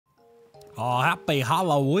Oh, happy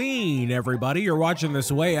Halloween, everybody. You're watching this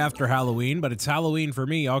way after Halloween, but it's Halloween for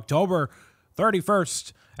me, October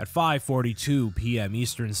 31st at 5:42 p.m.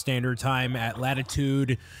 Eastern Standard Time at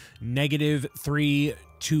latitude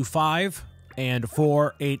 -325 and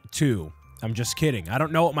 482. I'm just kidding. I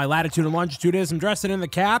don't know what my latitude and longitude is. I'm dressing in the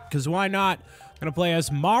cap, because why not? I'm going to play as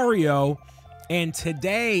Mario, and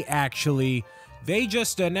today, actually, they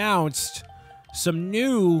just announced some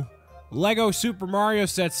new Lego Super Mario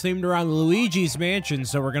sets themed around Luigi's Mansion,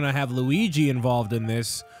 so we're gonna have Luigi involved in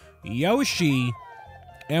this, Yoshi,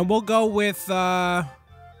 and we'll go with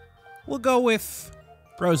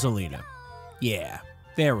Rosalina. Yeah,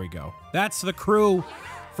 there we go. That's the crew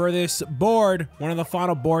for this board, one of the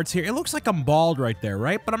final boards here. It looks like I'm bald right there,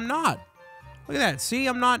 right? But I'm not. Look at that. See,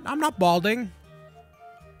 I'm not balding.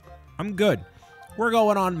 I'm good. We're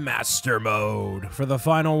going on Master Mode for the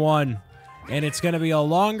final one. And it's going to be a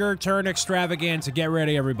longer turn extravaganza. Get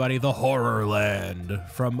ready, everybody. The Horror Land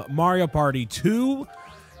from Mario Party 2.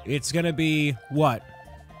 It's going to be, what,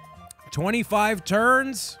 25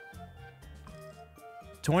 turns?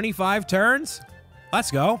 25 turns? Let's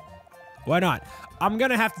go. Why not? I'm going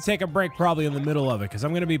to have to take a break probably in the middle of it, because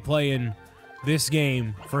I'm going to be playing this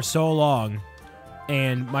game for so long,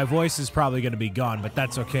 and my voice is probably going to be gone, but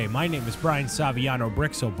that's okay. My name is Brian Saviano,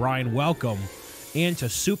 BricksOBrian. Welcome into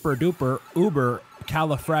super duper uber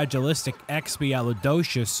califragilistic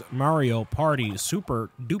expialidocious Mario Party super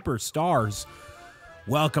duper stars.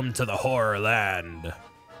 Welcome to the Horror Land.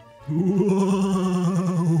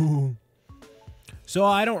 Whoa. So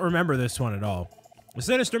I don't remember this one at all. A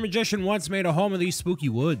sinister magician once made a home in these spooky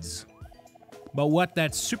woods, but what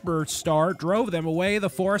that superstar drove them away, the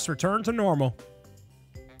forest returned to normal.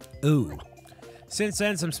 Ooh. Since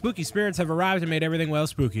then, some spooky spirits have arrived and made everything well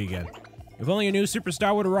spooky again. If only a new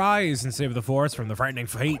superstar would arise and save the forest from the frightening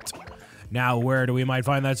fate. Now, where do we might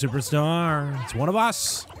find that superstar? It's one of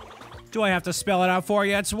us. Do I have to spell it out for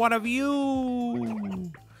you? It's one of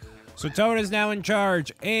you. So Toad is now in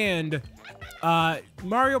charge, and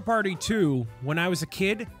Mario Party 2, when I was a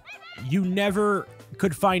kid, you never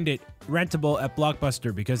could find it rentable at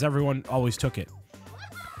Blockbuster because everyone always took it.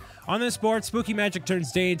 On this board, spooky magic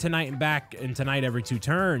turns day into night and back into night every 2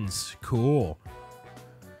 turns. Cool.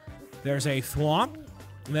 There's a thwomp,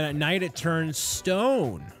 and then at night it turns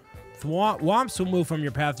stone. Thwomps will move from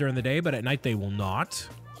your path during the day, but at night they will not.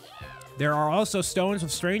 There are also stones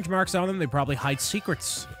with strange marks on them. They probably hide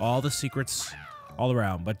secrets. All the secrets all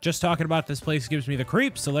around. But just talking about this place gives me the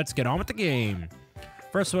creeps, so let's get on with the game.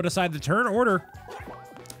 First, we'll decide the turn order.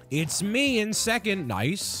 It's me in second.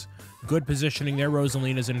 Nice. Good positioning there.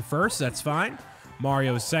 Rosalina's in first. That's fine.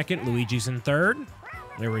 Mario's second. Luigi's in third.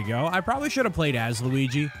 There we go. I probably should have played as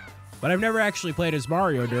Luigi, but I've never actually played as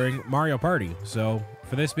Mario during Mario Party. So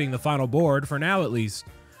for this being the final board, for now at least,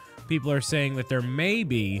 people are saying that there may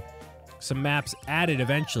be some maps added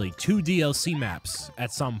eventually, 2 DLC maps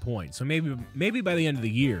at some point. So maybe by the end of the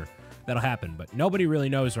year that'll happen, but nobody really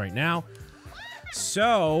knows right now.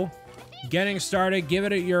 So getting started, give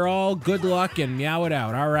it your all, good luck, and meow it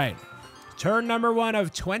out. All right. Turn number 1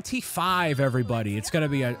 of 25, everybody. It's going to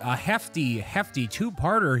be a hefty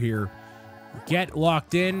 2-parter here. Get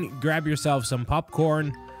locked in, grab yourself some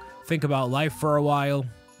popcorn, think about life for a while,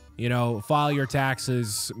 you know, file your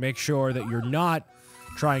taxes, make sure that you're not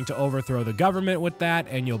trying to overthrow the government with that,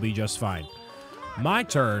 and you'll be just fine. My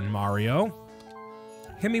turn, Mario.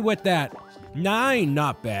 Hit me with that. 9,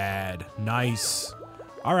 not bad. Nice.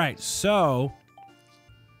 All right, so,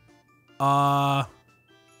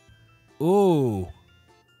 ooh.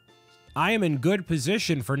 I am in good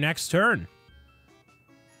position for next turn.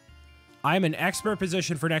 I am in expert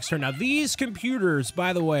position for next turn. Now, these computers,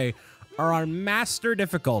 by the way, are on master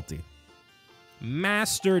difficulty.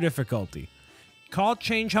 Master difficulty. Call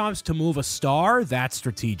change hops to move a star. That's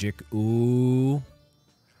strategic. Ooh.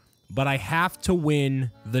 But I have to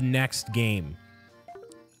win the next game.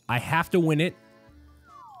 I have to win it.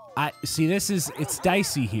 See, it's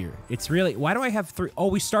dicey here. It's really, why do I have 3? Oh,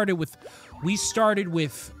 we started with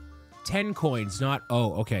 10 coins, not,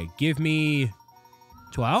 oh, okay. Give me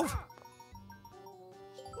 12?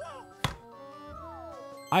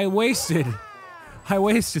 I wasted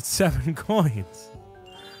 7 coins.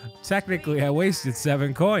 Technically, I wasted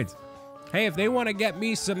 7 coins. Hey, if they want to get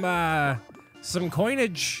me some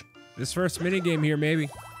coinage, this first minigame here, maybe.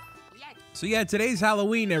 So yeah, today's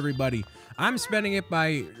Halloween, everybody. I'm spending it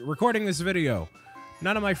by recording this video.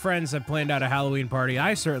 None of my friends have planned out a Halloween party.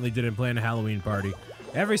 I certainly didn't plan a Halloween party.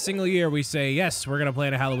 Every single year we say, yes, we're going to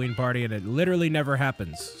plan a Halloween party, and it literally never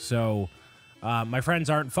happens. So, my friends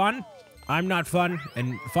aren't fun. I'm not fun,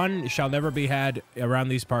 and fun shall never be had around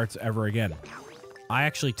these parts ever again. I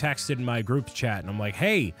actually texted my group chat, and I'm like,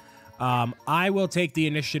 hey, I will take the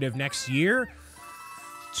initiative next year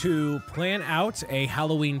to plan out a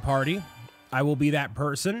Halloween party. I will be that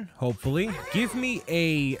person, hopefully. Give me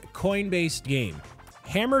a coin-based game.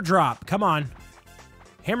 Hammer drop. Come on.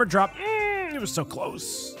 Hammer drop. It was so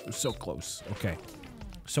close. It was so close. Okay.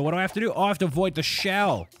 So what do I have to do? Oh, I have to avoid the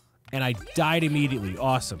shell. And I died immediately.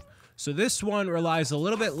 Awesome. So this one relies a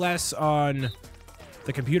little bit less on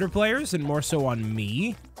the computer players and more so on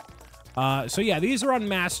me. So yeah, these are on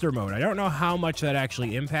master mode. I don't know how much that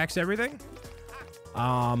actually impacts everything.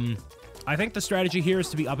 I think the strategy here is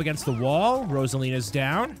to be up against the wall. Rosalina's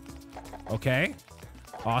down. Okay.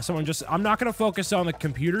 Awesome. I'm not going to focus on the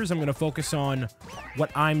computers. I'm going to focus on what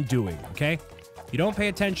I'm doing, okay? You don't pay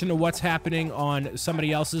attention to what's happening on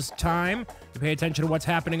somebody else's time. You pay attention to what's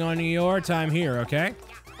happening on your time here, okay?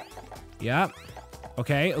 Yep.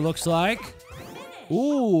 Okay, it looks like...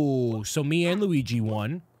 Ooh, so me and Luigi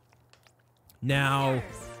won. Now,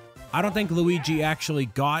 I don't think Luigi actually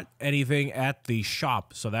got anything at the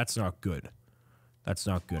shop, so that's not good. That's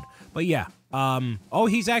not good. But yeah, oh,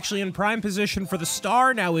 he's actually in prime position for the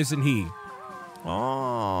star now, isn't he?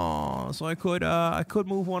 Oh, so I could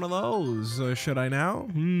move one of those. Should I now?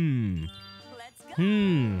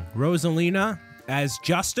 Rosalina, as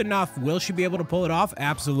just enough. Will she be able to pull it off?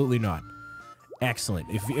 Absolutely not. Excellent.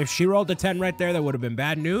 If she rolled a 10 right there, that would have been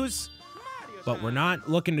bad news. But we're not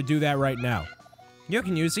looking to do that right now. You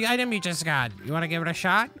can use the item you just got. You want to give it a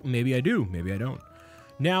shot? Maybe I do. Maybe I don't.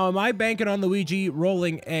 Now, am I banking on Luigi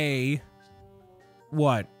rolling a...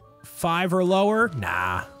 what? 5 or lower?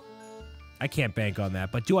 Nah. I can't bank on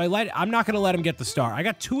that. But do I let... I'm not going to let him get the star. I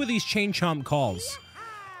got 2 of these chain chomp calls.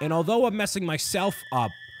 And although I'm messing myself up,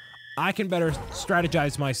 I can better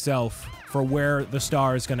strategize myself for where the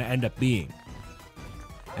star is going to end up being.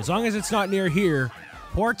 As long as it's not near here,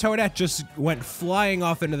 poor Toadette just went flying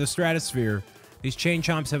off into the stratosphere. These chain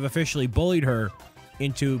chomps have officially bullied her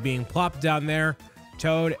into being plopped down there.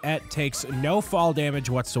 Toadette takes no fall damage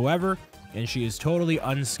whatsoever, and she is totally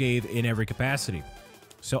unscathed in every capacity.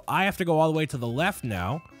 So I have to go all the way to the left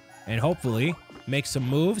now, and hopefully make some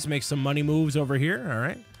moves, make some money moves over here, all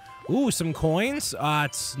right? Ooh, some coins?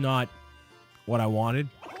 It's not what I wanted.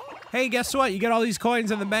 Hey, guess what? You get all these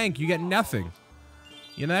coins in the bank. You get nothing.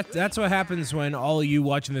 You know, that's what happens when all of you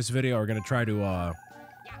watching this video are going to try to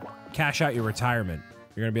cash out your retirement.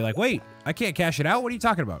 You're going to be like, wait, I can't cash it out? What are you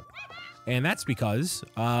talking about? And that's because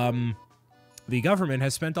the government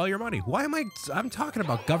has spent all your money. Why am I'm talking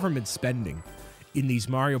about government spending in these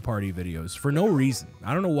Mario Party videos for no reason.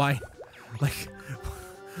 I don't know why.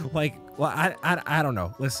 Well, I don't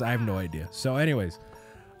know. Listen, I have no idea. So anyways,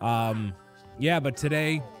 yeah, but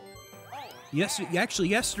today... Actually,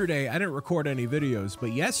 yesterday, I didn't record any videos,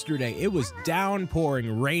 but yesterday, it was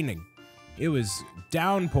downpouring, raining. It was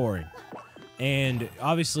downpouring. And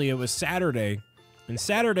obviously, it was Saturday. And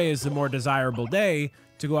Saturday is the more desirable day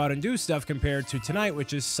to go out and do stuff compared to tonight,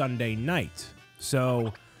 which is Sunday night.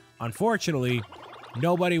 So, unfortunately,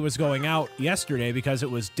 nobody was going out yesterday because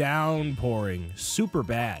it was downpouring super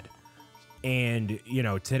bad. And, you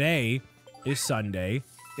know, today is Sunday.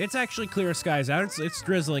 It's actually clear skies out. It's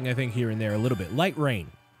drizzling, I think, here and there a little bit. Light rain.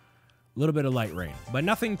 A little bit of light rain. But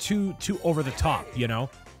nothing too over the top, you know?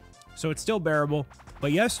 So it's still bearable.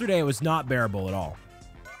 But yesterday it was not bearable at all.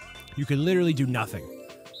 You could literally do nothing.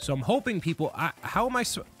 So I'm hoping people...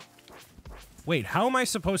 Wait, how am I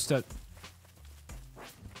supposed to...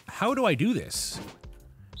 How do I do this?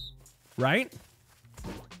 Right?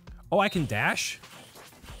 Oh, I can dash?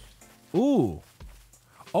 Ooh.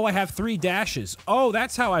 Oh, I have 3 dashes. Oh,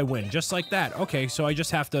 that's how I win, just like that. Okay, so I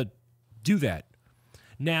just have to do that.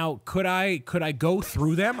 Now, could I go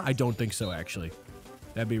through them? I don't think so, actually.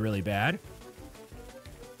 That'd be really bad.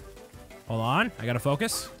 Hold on, I gotta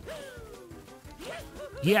focus.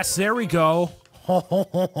 Yes, there we go.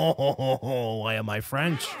 Why am I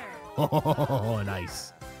French?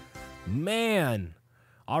 Nice. Man.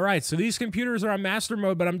 All right, so these computers are on master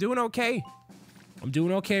mode, but I'm doing okay. I'm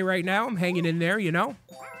doing okay right now. I'm hanging in there, you know?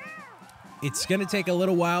 It's going to take a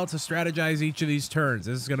little while to strategize each of these turns.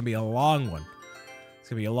 This is going to be a long one. It's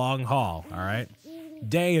going to be a long haul, all right?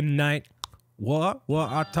 Day and night. What?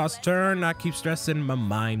 I toss turn. I keep stressing my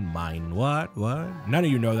mind. What? None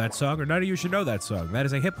of you know that song, or none of you should know that song. That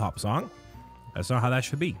is a hip-hop song. That's not how that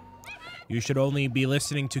should be. You should only be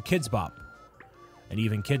listening to Kids Bop. And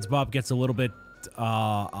even Kids Bop gets a little bit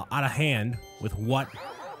out of hand with what...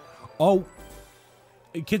 Oh...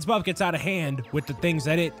 Kids Bop gets out of hand with the things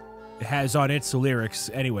that it has on its lyrics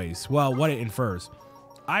anyways. Well, what it infers.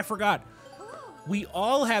 I forgot. We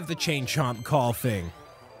all have the chain chomp call thing.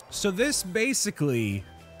 So this basically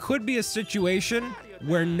could be a situation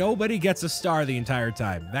where nobody gets a star the entire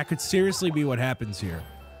time. That could seriously be what happens here,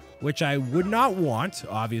 which I would not want,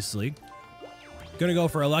 obviously. Gonna go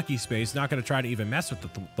for a lucky space, not gonna try to even mess with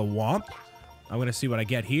the womp. I'm gonna see what I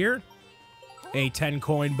get here. A 10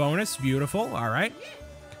 coin bonus, beautiful, all right.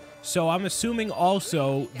 So I'm assuming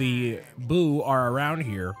also the boo are around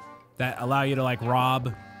here that allow you to like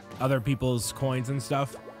rob other people's coins and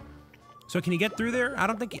stuff. So can you get through there? I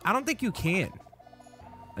don't think you can.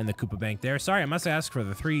 And the Koopa Bank there. Sorry, I must ask for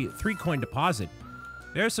the three coin deposit.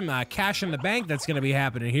 There's some cash in the bank that's gonna be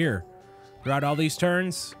happening here. Throughout all these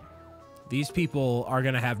turns, these people are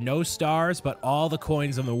gonna have no stars, but all the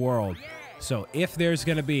coins in the world. So if there's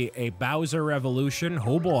gonna be a Bowser Revolution,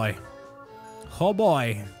 oh boy. Oh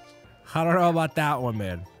boy. I don't know about that one,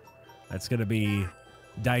 man. That's gonna be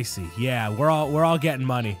dicey. Yeah, we're all getting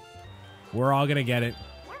money. We're all gonna get it.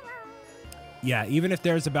 Yeah, even if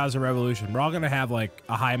there's a Bowser Revolution, we're all gonna have like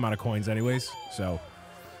a high amount of coins anyways. So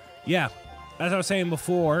yeah, as I was saying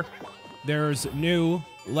before, there's new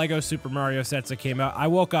Lego Super Mario sets that came out. I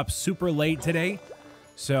woke up super late today,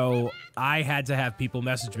 so I had to have people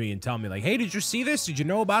message me and tell me like, hey, did you see this? Did you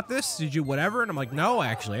know about this? Did you whatever? And I'm like, no,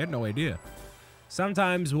 actually, I had no idea.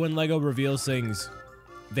 Sometimes when Lego reveals things,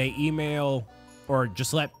 they email or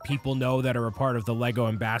just let people know that are a part of the Lego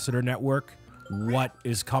Ambassador Network what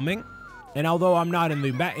is coming. And although I'm not in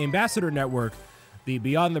the Ambassador Network, the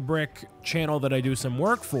Beyond the Brick channel that I do some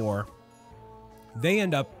work for, they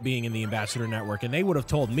end up being in the Ambassador Network, and they would have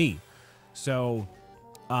told me. So,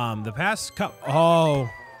 the past couple... Oh,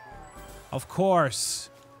 of course.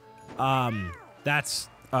 That's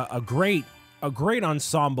a great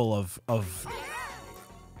ensemble of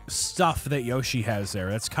stuff that Yoshi has there.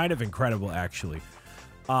 That's kind of incredible, actually.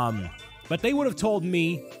 But they would have told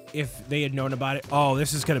me if they had known about it. Oh,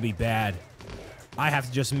 this is going to be bad. I have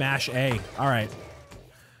to just mash A. All right.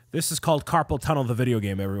 This is called Carpal Tunnel, the video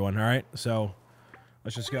game, everyone. All right? So,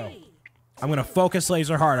 let's just go. I'm going to focus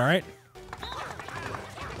laser hard, all right?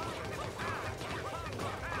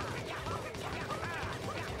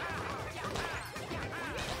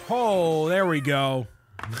 Oh, there we go.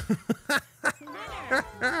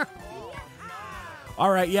 All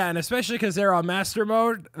right, yeah, and especially because they're on master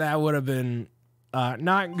mode, that would have been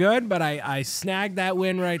not good, but I snagged that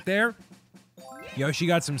win right there. Yoshi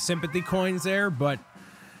got some sympathy coins there, but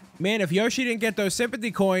man, if Yoshi didn't get those sympathy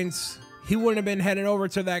coins, he wouldn't have been heading over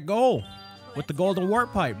to that goal with the golden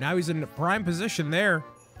warp pipe. Now he's in prime position there.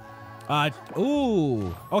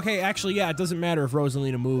 Ooh. Okay, actually, yeah, it doesn't matter if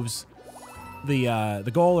Rosalina moves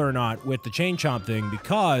the goal or not with the chain chomp thing,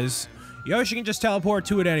 because Yoshi can just teleport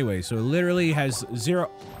to it anyway, so it literally has zero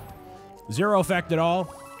effect at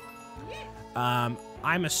all.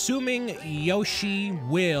 I'm assuming Yoshi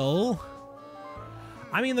will...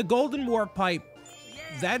 I mean, the golden warp pipe,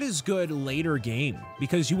 that is good later game,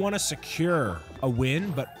 because you want to secure a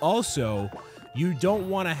win, but also you don't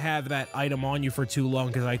want to have that item on you for too long,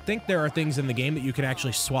 because I think there are things in the game that you can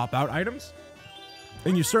actually swap out items,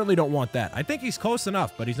 and you certainly don't want that. I think he's close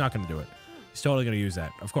enough, but he's not going to do it. He's totally going to use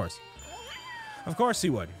that, of course. Of course he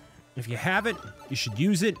would. If you have it, you should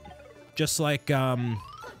use it, just like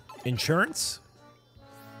insurance.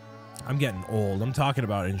 I'm getting old. I'm talking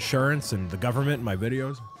about insurance and the government in my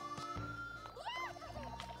videos.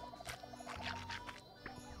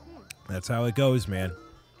 That's how it goes, man.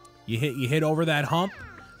 You hit over that hump.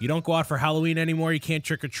 You don't go out for Halloween anymore. You can't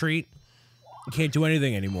trick or treat. You can't do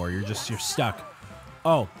anything anymore. You're stuck.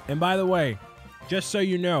 Oh, and by the way, just so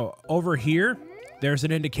you know, over here, there's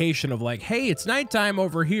an indication of like, hey, it's nighttime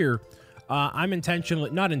over here. I'm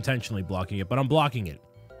not intentionally blocking it, but I'm blocking it.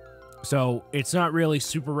 So it's not really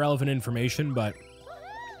super relevant information, but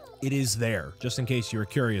it is there, just in case you were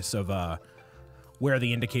curious of where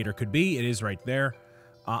the indicator could be. It is right there.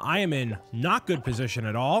 I am in not good position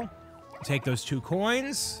at all. Take those 2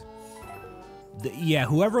 coins. Yeah,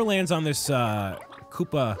 whoever lands on this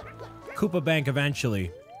Koopa Bank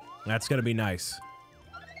eventually, that's going to be nice.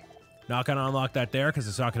 Not going to unlock that there because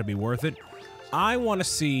it's not going to be worth it. I want to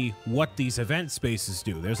see what these event spaces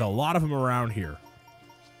do. There's a lot of them around here.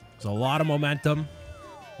 There's a lot of momentum,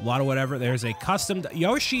 a lot of whatever. There's a custom...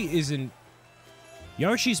 Yoshi's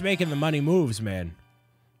making the money moves, man.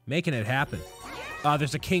 Making it happen.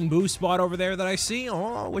 There's a King Boo spot over there that I see.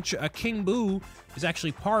 Oh, which King Boo is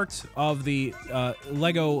actually part of the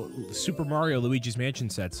Lego Super Mario Luigi's Mansion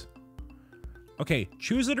sets. Okay,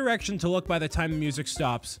 choose a direction to look by the time the music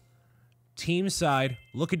stops. Team side,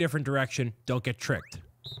 look a different direction. Don't get tricked.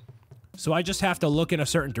 So I just have to look in a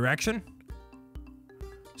certain direction.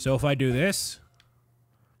 So if I do this,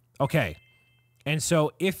 okay. And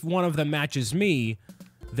so if one of them matches me,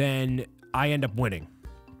 then I end up winning.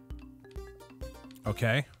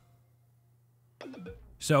 Okay.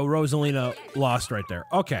 So Rosalina lost right there.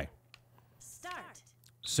 Okay.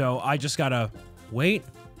 So I just gotta wait.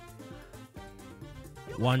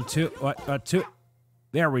 1, 2, 2.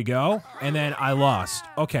 There we go. And then I lost.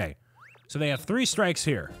 Okay. So they have 3 strikes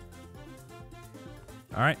here.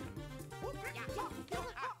 All right.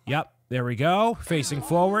 Yep. There we go. Facing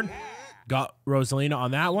forward. Got Rosalina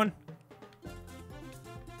on that one.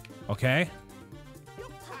 Okay.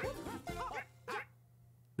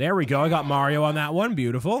 There we go. I got Mario on that one.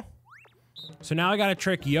 Beautiful. So now I gotta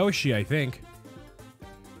trick Yoshi, I think.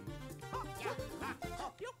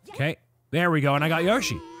 Okay. There we go. And I got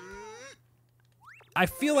Yoshi. I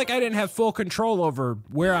feel like I didn't have full control over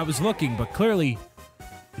where I was looking, but clearly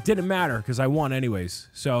it didn't matter because I won anyways.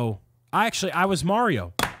 So I was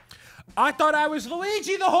Mario. I thought I was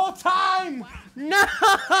Luigi the whole time. No,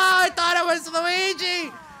 I thought I was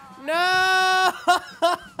Luigi. No!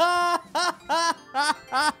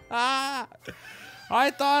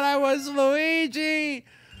 I thought I was Luigi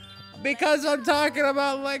because I'm talking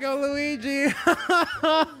about Lego Luigi.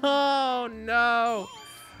 Oh no.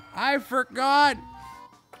 I forgot.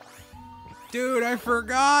 Dude, I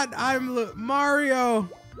forgot. I'm Mario.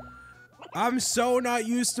 I'm so not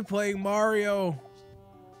used to playing Mario.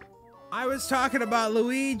 I was talking about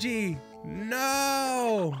Luigi.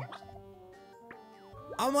 No.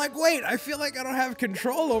 I'm like, wait, I feel like I don't have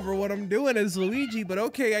control over what I'm doing as Luigi, but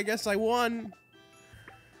okay, I guess I won.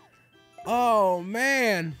 Oh,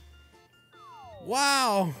 man.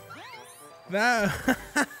 Wow. That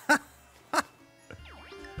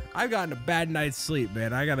I've gotten a bad night's sleep,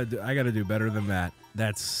 man. I gotta do better than that.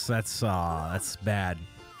 That's bad.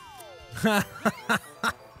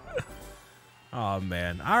 Oh,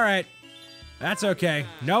 man. All right. That's okay.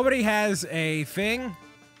 Nobody has a thing,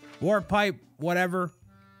 warp pipe, whatever.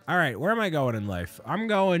 All right, where am I going in life? I'm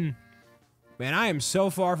going... Man, I am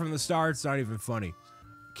so far from the start, it's not even funny.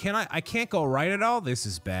 I can't go right at all? This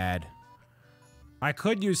is bad. I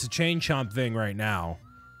could use the chain chomp thing right now.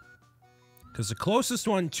 Because the closest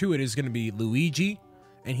one to it is going to be Luigi,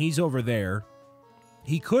 and he's over there.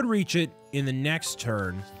 He could reach it in the next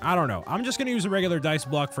turn. I don't know. I'm just going to use a regular dice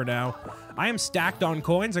block for now. I am stacked on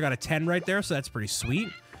coins. I got a 10 right there, so that's pretty sweet.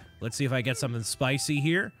 Let's see if I get something spicy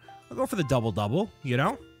here. I'll go for the double-double, you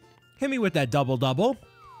know? Hit me with that double-double.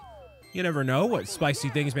 You never know what spicy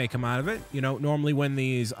things may come out of it. You know, normally when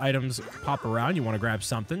these items pop around, you want to grab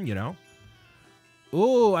something, you know?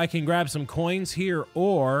 Ooh, I can grab some coins here,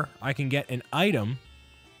 or I can get an item.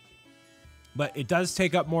 But it does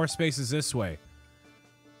take up more spaces this way.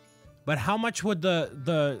 But how much would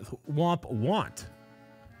the Womp want?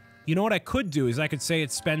 You know what I could do is I could say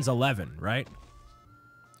it spends 11, right?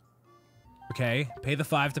 Okay, pay the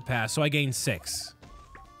 5 to pass, so I gain 6.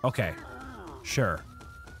 Okay, sure.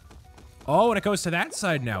 Oh, and it goes to that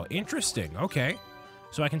side now. Interesting, okay.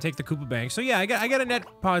 So I can take the Koopa Bank. So yeah, I get a net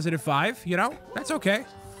positive 5, you know? That's okay.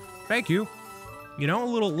 Thank you. You know, a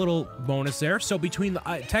little bonus there. So between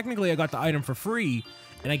the... technically, I got the item for free,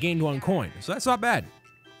 and I gained 1 coin. So that's not bad.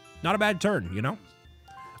 Not a bad turn, you know?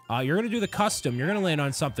 You're going to do the custom. You're going to land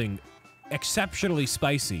on something exceptionally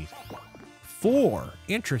spicy. 4.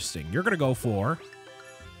 Interesting. You're going to go 4.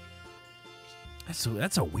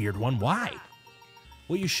 That's a weird one. Why?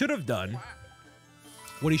 What you should have done...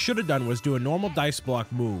 What he should have done was do a normal dice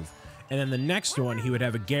block move. And then the next one, he would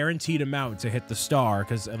have a guaranteed amount to hit the star,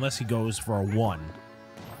 because unless he goes for a 1.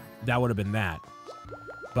 That would have been that.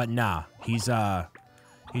 But nah, he's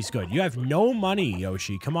good. You have no money,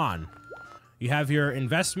 Yoshi. Come on. You have your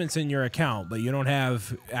investments in your account, but you don't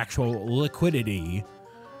have actual liquidity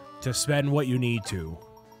to spend what you need to.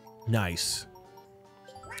 Nice.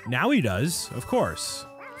 Now he does, of course.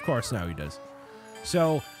 Of course now he does.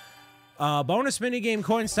 So, bonus minigame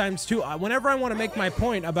coins times 2. Whenever I want to make my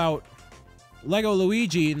point about Lego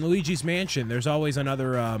Luigi and Luigi's Mansion, there's always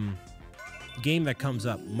another game that comes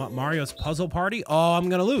up. Mario's Puzzle Party? Oh, I'm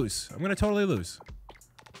going to lose. I'm going to totally lose.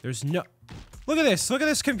 There's no... Look at this. Look at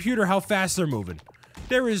this computer, how fast they're moving.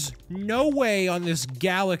 There is no way on this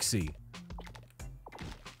galaxy.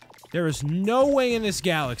 There is no way in this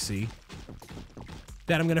galaxy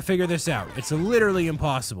that I'm going to figure this out. It's literally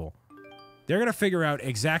impossible. They're going to figure out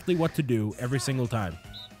exactly what to do every single time.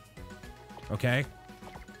 Okay?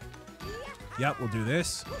 Yep, we'll do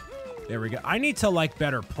this. There we go. I need to, like,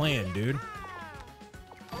 better plan, dude.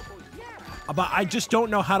 But I just don't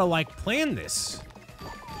know how to, like, plan this.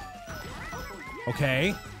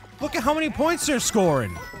 Okay. Look at how many points they're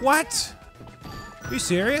scoring. What? Are you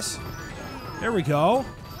serious? There we go.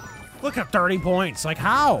 Look at 30 points. Like,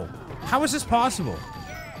 how? How is this possible?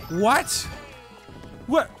 What?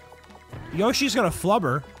 What? Yoshi's gonna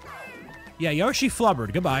flubber. Yeah, Yoshi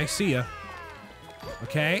flubbered. Goodbye. See ya.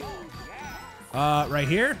 Okay. Right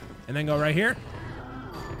here. And then go right here.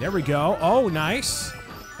 There we go. Oh, nice.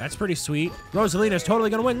 That's pretty sweet. Rosalina's totally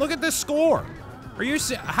gonna win. Look at this score. Are you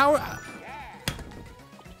how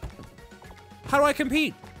do I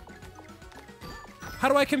compete? How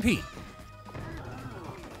do I compete?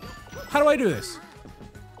 How do I do this?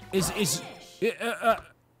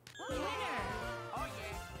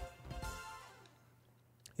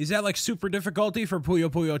 Is that like super difficulty for Puyo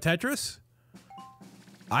Puyo Tetris?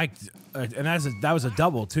 And that was a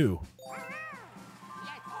double too.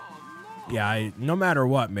 Yeah, no matter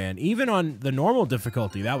what, man. Even on the normal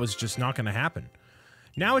difficulty, that was just not gonna happen.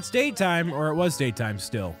 Now it's daytime, or it was daytime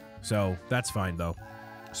still. So that's fine though.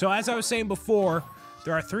 So as I was saying before,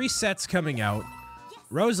 there are 3 sets coming out.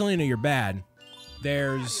 Rosalina, you're bad.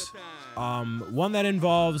 There's one that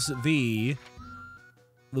involves the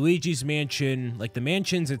Luigi's Mansion, like the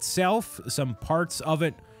mansions itself, some parts of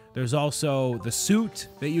it. There's also the suit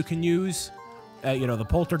that you can use, you know, the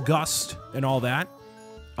poltergust and all that.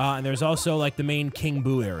 And there's also like the main King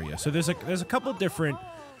Boo area. So there's a couple different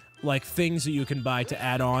like things that you can buy to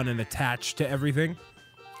add on and attach to everything.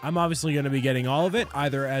 I'm obviously going to be getting all of it,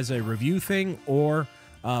 either as a review thing or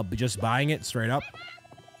just buying it straight up,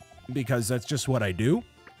 because that's just what I do.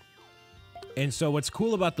 And so what's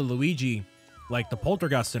cool about the Luigi, like the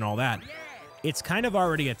poltergust and all that, it's kind of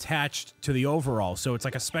already attached to the overall. So it's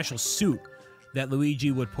like a special suit that Luigi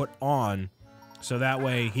would put on, so that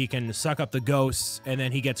way he can suck up the ghosts, and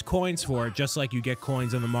then he gets coins for it, just like you get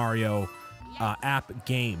coins in the Mario app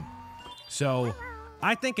game. So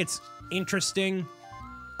I think it's interesting.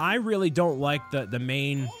 I really don't like the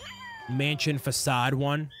main mansion facade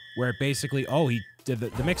one, where it basically, oh, he did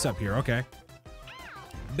the mix-up here, okay.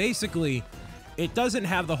 Basically, it doesn't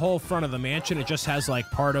have the whole front of the mansion, it just has like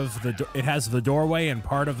part of it has the doorway and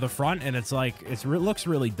part of the front, and it's like, it looks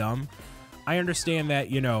really dumb. I understand that,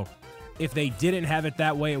 you know, if they didn't have it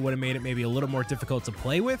that way, it would have made it maybe a little more difficult to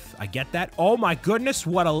play with. I get that. Oh my goodness,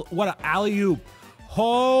 what a alley-oop.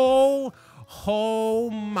 Oh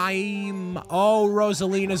my, oh,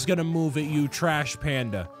 Rosalina's gonna move it, you trash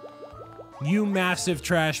panda. You massive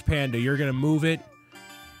trash panda, you're gonna move it.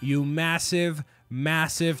 You massive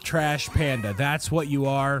trash panda. That's what you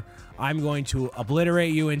are. I'm going to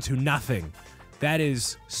obliterate you into nothing. That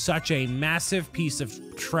is such a massive piece of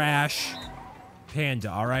trash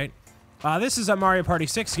panda, all right? This is a Mario Party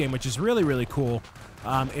 6 game, which is really, really cool.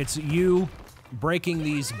 It's you breaking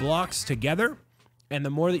these blocks together, and the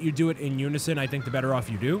more that you do it in unison, I think the better off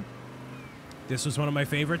you do. This was one of my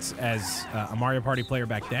favorites as a Mario Party player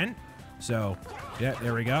back then. So, yeah,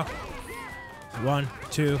 there we go. 1,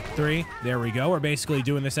 2, 3. There we go. We're basically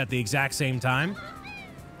doing this at the exact same time.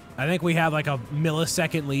 I think we have like a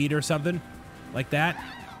millisecond lead or something like that.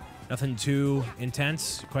 Nothing too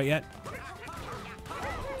intense quite yet.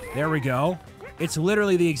 There we go. It's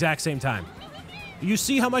literally the exact same time. You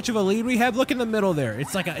see how much of a lead we have? Look in the middle there.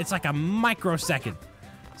 It's like a microsecond.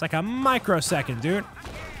 It's like a microsecond, dude.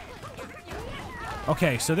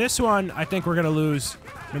 Okay, so this one, I think we're gonna lose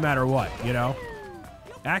no matter what, you know?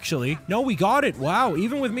 Actually, no, we got it. Wow,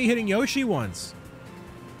 even with me hitting Yoshi once.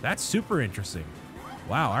 That's super interesting.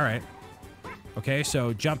 Wow, all right. Okay,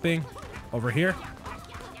 so jumping over here.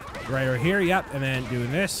 Right over here, yep, and then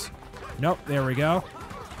doing this. Nope, there we go.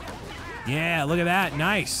 Yeah, look at that,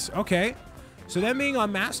 nice. Okay, so then being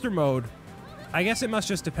on Master Mode, I guess it must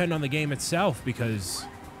just depend on the game itself, because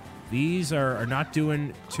these are not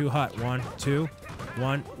doing too hot. 1, 2,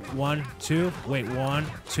 1, 1, 2. Wait, 1,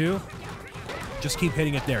 2. Just keep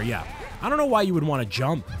hitting it there, yeah. I don't know why you would want to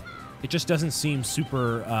jump. It just doesn't seem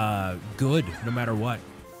super good, no matter what.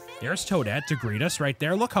 There's Toadette to greet us right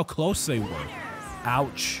there. Look how close they were.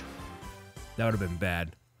 Ouch. That would have been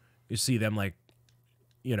bad. You see them, like,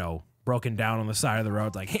 you know, broken down on the side of the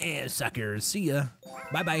road, like, hey, suckers, see ya.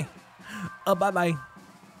 Bye-bye. Bye-bye.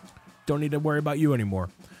 Don't need to worry about you anymore.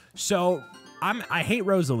 So, I hate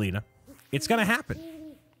Rosalina. It's gonna happen.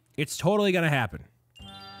 It's totally gonna happen.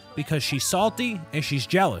 Because she's salty and she's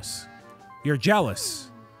jealous. You're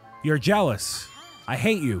jealous. You're jealous. I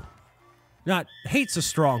hate you. Not, hate's a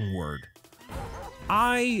strong word.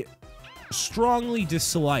 I strongly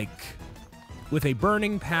dislike, with a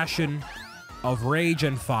burning passion of rage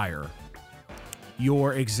and fire,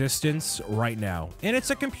 your existence right now. And it's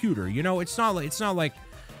a computer, you know? It's not like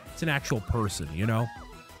it's an actual person, you know?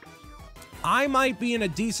 I might be in a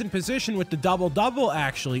decent position with the double-double,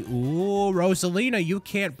 actually. Ooh, Rosalina, you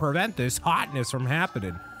can't prevent this hotness from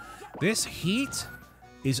happening. This heat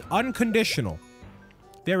is unconditional.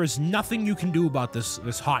 There is nothing you can do about this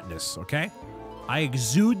hotness, okay? I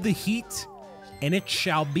exude the heat, and it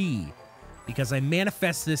shall be. because I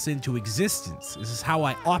manifest this into existence. This is how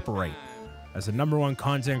I operate as a #1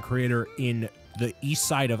 content creator in the east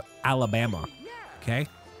side of Alabama, okay?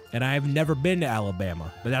 And I have never been to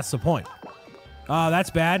Alabama, but that's the point. Oh, that's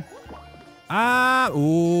bad.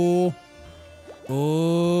 Ooh.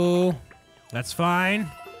 Ooh. That's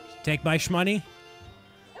fine. Take my shmoney.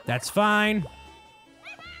 That's fine.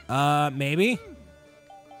 Maybe?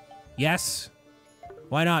 Yes.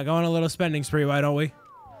 Why not? Go on a little spending spree, why don't we?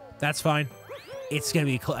 That's fine. It's gonna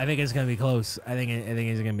be I think it's gonna be close. I think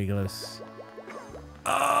it's gonna be close.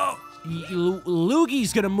 Oh!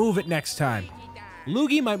 Loogie's gonna move it next time.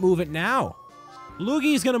 Loogie might move it now.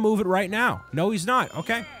 Loogie's gonna move it right now. No, he's not.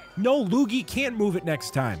 Okay. No, Loogie can't move it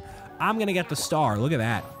next time. I'm gonna get the star. Look at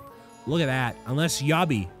that. Look at that. Unless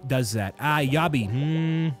Yabi does that.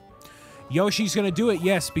 Yabi. Yoshi's gonna do it,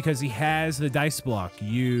 yes, because he has the dice block.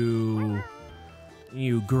 You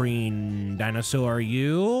green dinosaur,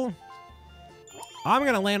 you. I'm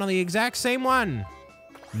gonna land on the exact same one.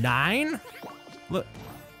 9? Look.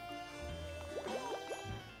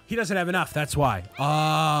 He doesn't have enough, that's why.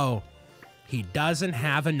 Oh, he doesn't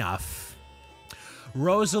have enough.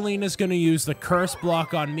 Rosalina's gonna use the curse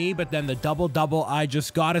block on me, but then the double I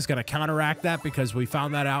just got is gonna counteract that because we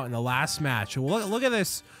found that out in the last match. Look at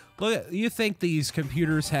this. You think these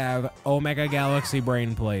computers have Omega Galaxy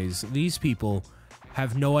brain plays. These people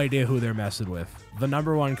have no idea who they're messing with. The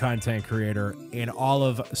 #1 content creator in all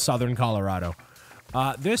of Southern Colorado.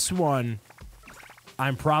 This one,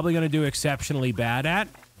 I'm probably gonna do exceptionally bad at.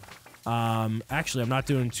 Actually, I'm not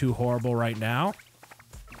doing too horrible right now.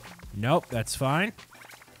 Nope, that's fine.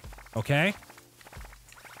 Okay.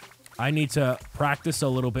 I need to practice a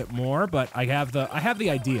little bit more, but I have the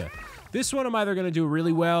idea. This one I'm either going to do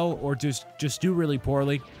really well or just do really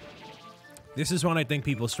poorly. This is one I think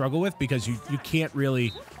people struggle with because you can't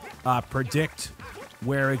really predict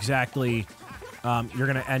where exactly you're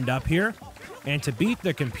going to end up here. And to beat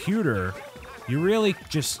the computer, you really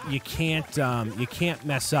you can't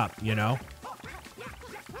mess up, you know?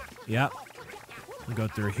 Yep. Go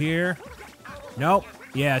through here. Nope.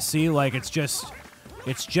 Yeah, see, like, it's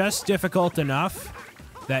just difficult enough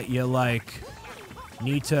that you, like,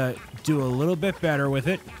 need to do a little bit better with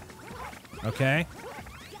it. Okay.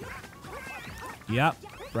 Yep.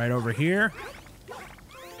 Right over here.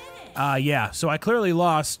 Yeah, so I clearly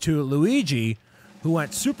lost to Luigi, who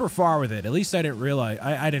went super far with it. At least I didn't realize.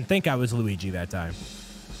 I didn't think I was Luigi that time.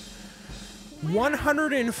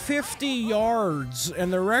 150 yards,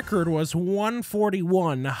 and the record was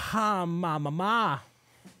 141. Ha, ma.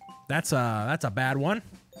 That's a bad one.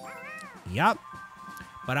 Yup.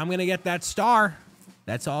 But I'm gonna get that star.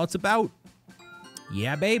 That's all it's about.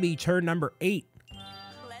 Yeah, baby. Turn number 8.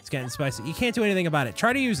 It's getting spicy. You can't do anything about it.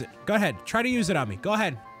 Try to use it. Go ahead. Try to use it on me. Go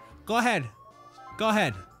ahead. Go ahead. Go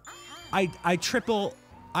ahead. I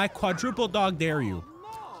quadruple dog dare you.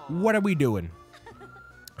 What are we doing?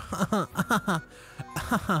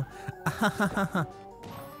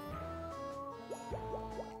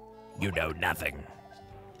 You know nothing.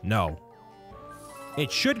 No.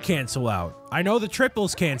 It should cancel out. I know the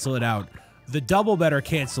triples cancel it out. The double better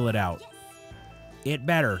cancel it out. It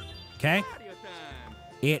better. Okay?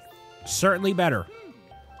 It certainly better.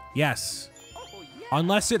 Yes.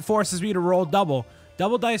 Unless it forces me to roll double.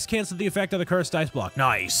 Double dice cancel the effect of the cursed dice block.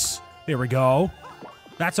 Nice. There we go.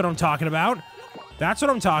 That's what I'm talking about. That's what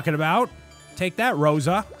I'm talking about. Take that,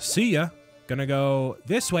 Rosa. See ya. Gonna go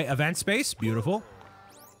this way. Event space. Beautiful.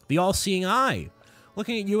 The all-seeing eye.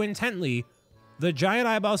 Looking at you intently. The giant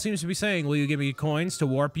eyeball seems to be saying, will you give me coins to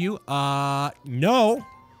warp you? No.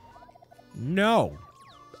 No.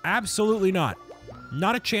 Absolutely not.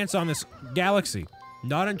 Not a chance on this galaxy.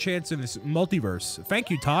 Not a chance in this multiverse. Thank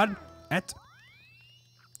you, Todd.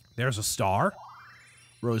 There's a star.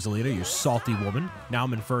 Rosalina, you salty woman. Now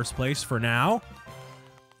I'm in first place for now.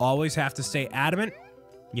 Always have to stay adamant.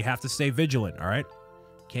 You have to stay vigilant, all right?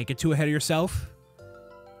 Can't get too ahead of yourself,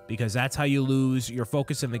 because that's how you lose your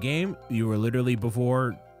focus in the game. You were literally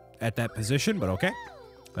before at that position, but okay.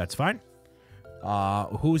 That's fine.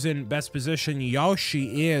 Who's in best position?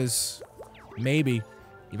 Yoshi is. Maybe.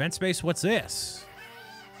 Event space, what's this?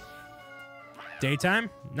 Daytime?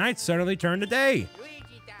 Night suddenly turned to day.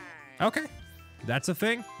 Okay. That's a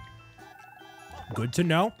thing. Good to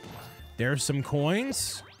know. There's some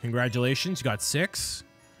coins. Congratulations, you got 6.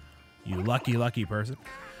 You lucky, lucky person.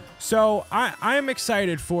 So, I'm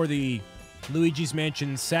excited for the Luigi's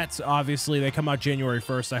Mansion sets. Obviously, they come out January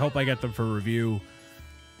 1st. I hope I get them for review.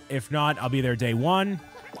 If not, I'll be there day 1.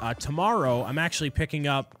 Tomorrow, I'm actually picking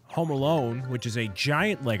up Home Alone, which is a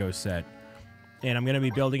giant Lego set. And I'm going to be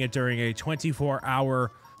building it during a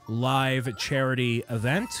 24-hour live charity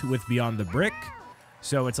event with Beyond the Brick.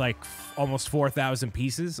 So it's like almost 4,000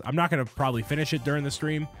 pieces. I'm not going to probably finish it during the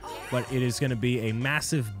stream, but it is going to be a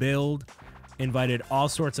massive build. Invited all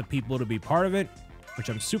sorts of people to be part of it, which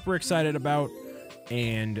I'm super excited about.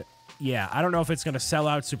 And yeah, I don't know if it's going to sell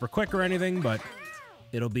out super quick or anything, but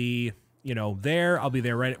it'll be, you know, there. I'll be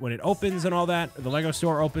there right when it opens and all that. The Lego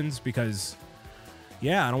store opens because,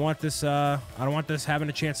 yeah, I don't want this having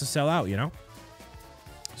a chance to sell out, you know?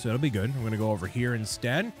 So it'll be good. I'm going to go over here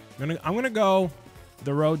instead. I'm going to go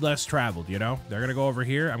the road less traveled, you know? They're going to go over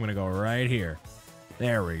here. I'm going to go right here.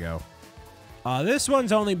 There we go. This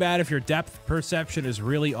one's only bad if your depth perception is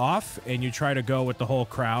really off and you try to go with the whole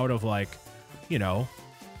crowd of, like, you know,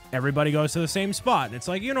 everybody goes to the same spot. And it's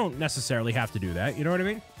like, you don't necessarily have to do that. You know what I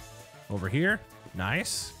mean? Over here.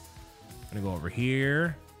 Nice. I'm going to go over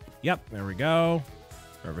here. Yep, there we go.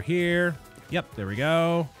 Over here. Yep, there we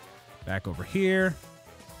go. Back over here.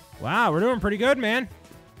 Wow, we're doing pretty good, man.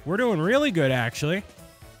 We're doing really good, actually.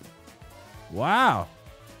 Wow.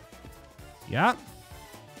 Yep.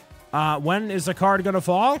 When is the card gonna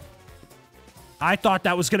fall? I thought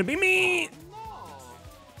that was gonna be me.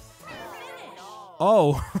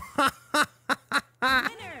 Oh.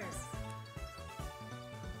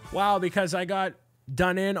 Wow, because I got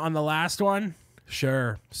done in on the last one?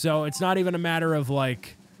 Sure. So it's not even a matter of,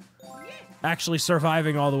 like, actually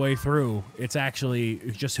surviving all the way through. It's actually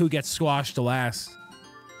just who gets squashed to last.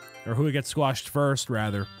 Or who gets squashed first,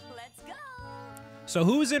 rather. Let's go. So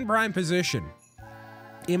who's in prime position?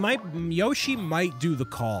 Yoshi might do the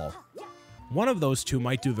call. One of those two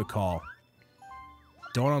might do the call.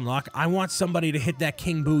 Don't unlock. I want somebody to hit that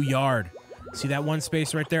King Boo yard. See that one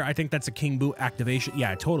space right there? I think that's a King Boo activation.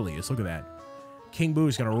 Yeah, it totally is. Look at that. King Boo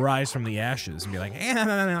is going to rise from the ashes and be like,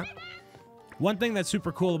 eh. One thing that's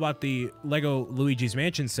super cool about the Lego Luigi's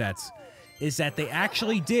Mansion sets is that they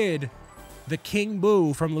actually did the King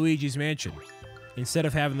Boo from Luigi's Mansion instead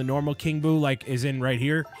of having the normal King Boo like is in right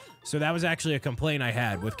here. So that was actually a complaint I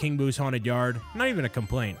had with King Boo's Haunted Yard. Not even a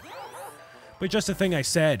complaint, but just a thing I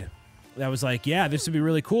said. That was like, yeah, this would be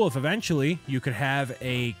really cool if eventually you could have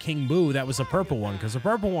a King Boo that was a purple one, because the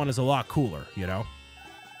purple one is a lot cooler, you know?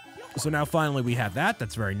 So now finally we have that.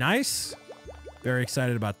 That's very nice. Very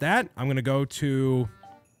excited about that. I'm going to go to...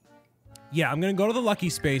 Yeah, I'm going to go to the lucky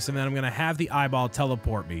space, and then I'm going to have the eyeball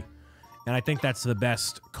teleport me. And I think that's the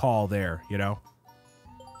best call there, you know?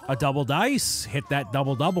 A double dice. Hit that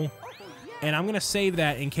double-double. And I'm going to save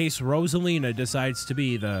that in case Rosalina decides to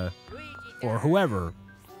be the... Or whoever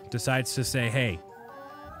decides to say, hey,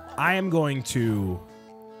 I am going to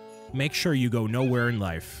make sure you go nowhere in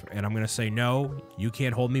life. And I'm going to say, no, you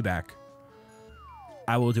can't hold me back.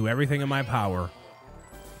 I will do everything in my power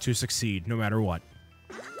to succeed, no matter what.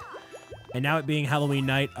 And now it being Halloween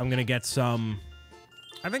night, I'm going to get some...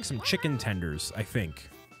 I think some chicken tenders, I think.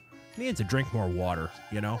 I need to drink more water,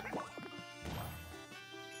 you know?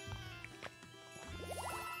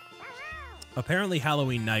 Apparently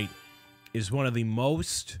Halloween night is one of the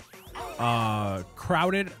most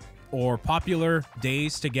crowded or popular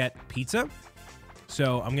days to get pizza.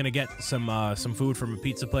 So I'm going to get some food from a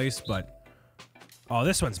pizza place, but... Oh,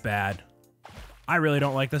 this one's bad. I really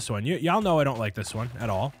don't like this one. Y'all know I don't like this one at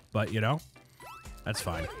all, but, you know, that's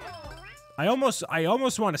fine. I almost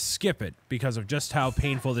want to skip it because of just how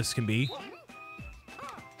painful this can be.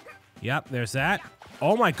 Yep, there's that.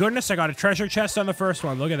 Oh my goodness, I got a treasure chest on the first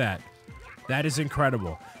one. Look at that. That is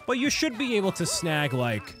incredible. But you should be able to snag,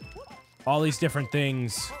 like, all these different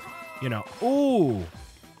things, you know. Ooh!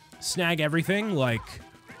 Snag everything, like,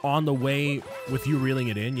 on the way with you reeling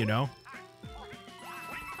it in, you know?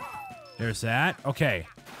 There's that. Okay.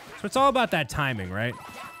 So it's all about that timing, right?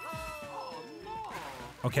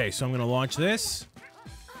 Okay, so I'm going to launch this.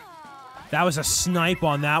 That was a snipe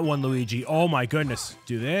on that one, Luigi. Oh my goodness.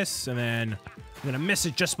 Do this, and then I'm going to miss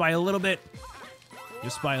it just by a little bit.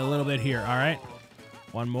 Just by a little bit here, all right?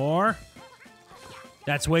 One more.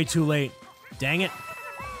 That's way too late. Dang it.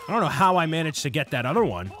 I don't know how I managed to get that other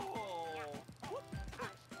one.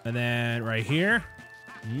 And then right here.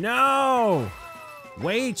 No!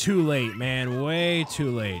 Way too late, man. Way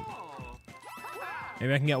too late.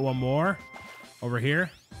 Maybe I can get one more. Over here.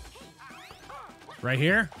 Right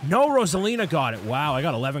here. No, Rosalina got it. Wow, I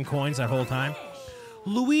got 11 coins that whole time.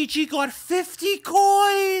 Luigi got 50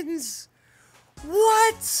 coins!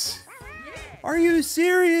 What? Are you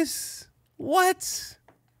serious? What?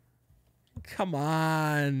 Come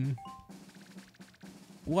on.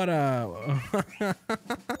 What a...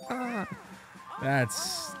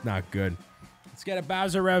 That's not good. Let's get a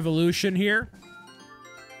Bowser Revolution here.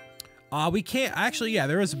 We can't... Actually, yeah,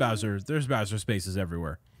 there is a Bowser. There's Bowser spaces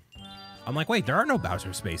everywhere. I'm like, wait, there are no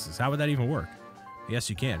Bowser spaces. How would that even work? Yes,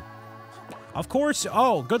 you can. Of course.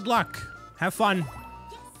 Oh, good luck. Have fun.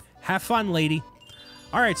 Have fun, lady.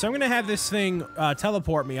 All right, so I'm going to have this thing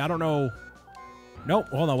teleport me. I don't know. Nope.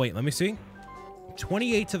 Hold on. Wait. Let me see.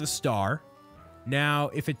 28 to the star. Now,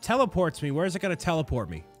 if it teleports me, where is it going to teleport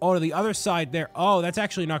me? Oh, to the other side there. Oh, that's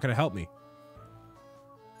actually not going to help me.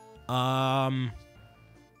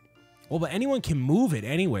 Well, but anyone can move it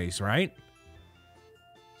anyways, right?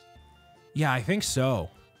 Yeah, I think so.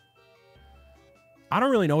 I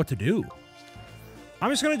don't really know what to do. I'm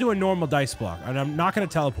just going to do a normal dice block, and I'm not going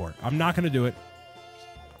to teleport. I'm not going to do it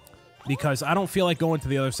because I don't feel like going to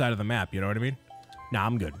the other side of the map, you know what I mean? Nah,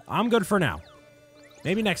 I'm good. I'm good for now.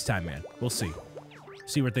 Maybe next time, man. We'll see.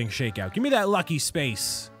 See where things shake out. Give me that lucky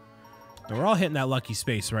space. And we're all hitting that lucky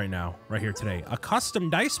space right now, right here today. A custom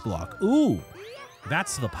dice block. Ooh,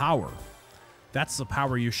 that's the power. That's the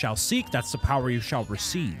power you shall seek. That's the power you shall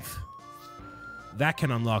receive. That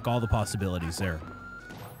can unlock all the possibilities there.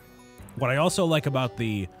 What I also like about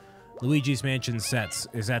the Luigi's Mansion sets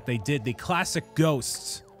is that they did the classic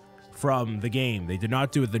ghosts from the game. They did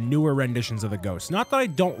not do the newer renditions of the ghosts. Not that I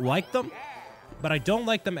don't like them, but I don't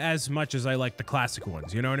like them as much as I like the classic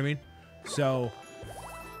ones. You know what I mean? So,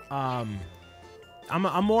 I'm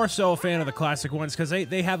more so a fan of the classic ones because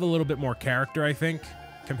they have a little bit more character, I think,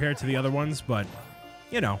 compared to the other ones. But,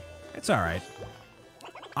 you know, it's all right.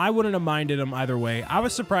 I wouldn't have minded them either way. I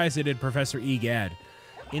was surprised they did Professor Egad.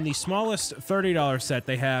 In the smallest $30 set,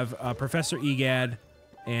 they have Professor Egad,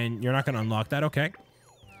 and you're not going to unlock that, okay.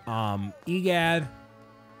 Egad,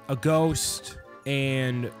 a ghost,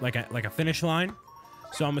 and like a finish line.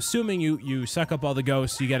 So I'm assuming you suck up all the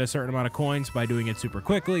ghosts, you get a certain amount of coins by doing it super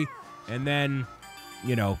quickly, and then,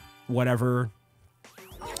 you know, whatever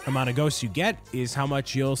amount of ghosts you get is how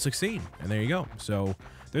much you'll succeed. And there you go. So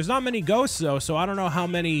there's not many ghosts, though, so I don't know how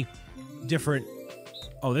many different...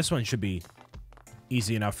 Oh, this one should be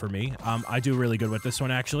easy enough for me. I do really good with this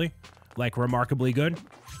one, actually. Like, remarkably good.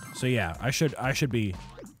 So, yeah, I should be...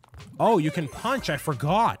 Oh, you can punch. I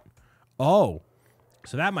forgot. Oh.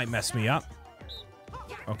 So that might mess me up.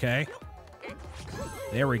 Okay.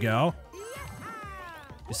 There we go.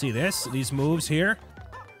 You see this? These moves here?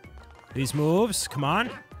 These moves. Come on.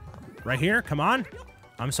 Right here. Come on.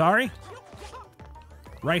 I'm sorry.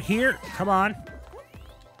 Right here. Come on.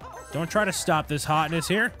 Don't try to stop this hotness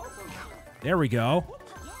here. There we go.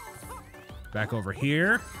 Back over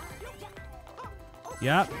here.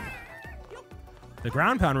 Yep. The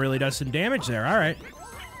ground pound really does some damage there. All right.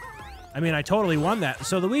 I mean, I totally won that.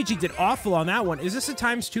 So Luigi did awful on that one. Is this a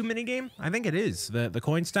 ×2 minigame? I think it is. The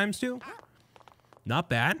coins ×2. Not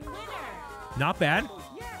bad. Not bad.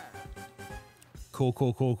 Cool,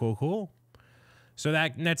 cool, cool, cool, cool. So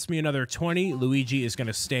that nets me another 20. Luigi is going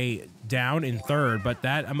to stay down in third, but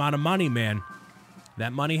that amount of money, man,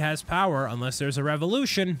 that money has power unless there's a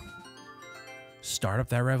revolution. Start up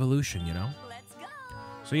that revolution, you know? Let's go.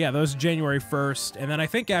 So yeah, those are January 1st. And then I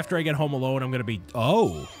think after I get home alone, I'm going to be...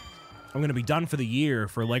 Oh! I'm going to be done for the year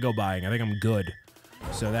for Lego buying. I think I'm good.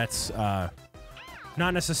 So that's not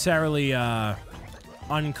necessarily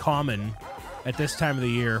uncommon at this time of the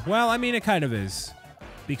year. Well, I mean, it kind of is.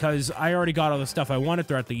 Because I already got all the stuff I wanted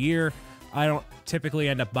throughout the year. I don't typically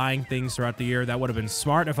end up buying things throughout the year. That would have been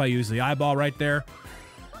smart if I used the eyeball right there.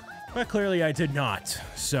 But clearly I did not.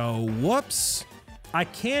 So, whoops. I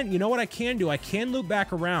can, you know what I can do? I can loop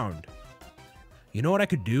back around. You know what I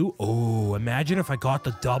could do? Oh, imagine if I got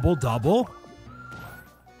the double-double.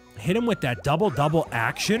 Hit him with that double-double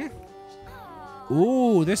action.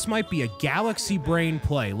 Ooh, this might be a Galaxy Brain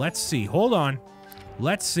play. Let's see. Hold on.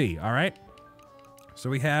 Let's see, all right? So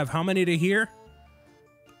we have how many to here?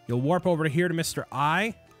 You'll warp over to here to Mr.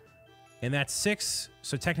 I. And that's 6.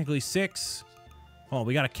 So technically 6. Oh,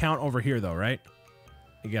 we got to count over here, though, right?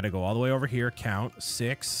 You got to go all the way over here. Count.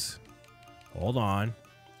 6. Hold on.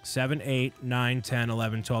 7, 8, 9, 10,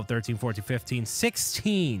 11, 12, 13, 14, 15,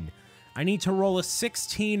 16. I need to roll a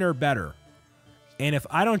 16 or better. And if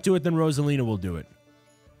I don't do it, then Rosalina will do it.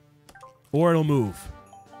 Or it'll move.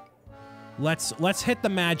 Let's hit the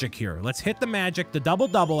magic here. Let's hit the magic. The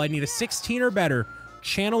double-double. I need a 16 or better.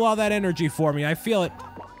 Channel all that energy for me. I feel it.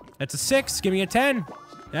 That's a 6. Give me a 10.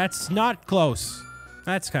 That's not close.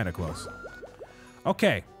 That's kind of close.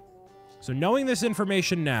 Okay. So knowing this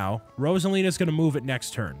information now, Rosalina's going to move it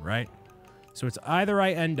next turn, right? So it's either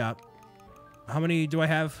I end up... How many do I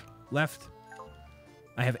have left?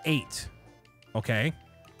 I have 8. Okay.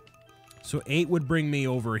 So 8 would bring me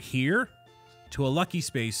over here to a lucky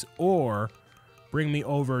space, or bring me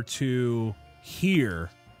over to here.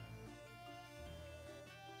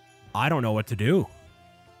 I don't know what to do.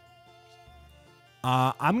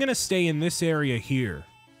 I'm going to stay in this area here.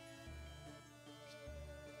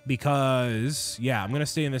 Because, yeah, I'm going to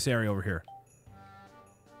stay in this area over here.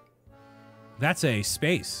 That's a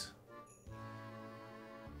space.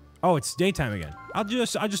 Oh, it's daytime again. I'll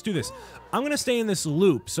just do this. I'm going to stay in this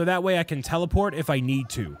loop so that way I can teleport if I need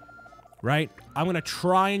to. Right? I'm going to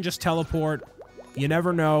try and just teleport. You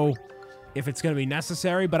never know if it's going to be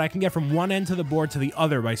necessary, but I can get from one end to the board to the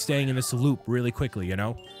other by staying in this loop really quickly, you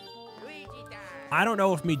know? I don't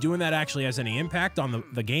know if me doing that actually has any impact on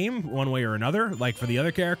the game one way or another, like for the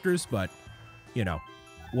other characters, but, you know,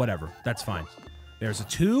 whatever. That's fine. There's a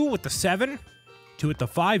 2 with the 7. 2 with the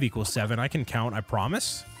 5 equals 7. I can count, I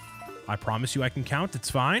promise. I promise you I can count.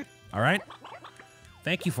 It's fine. All right?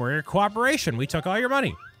 Thank you for your cooperation. We took all your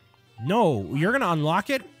money. No, you're going to unlock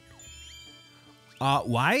it?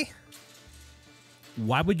 Why?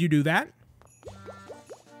 Why would you do that?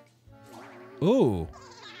 Ooh.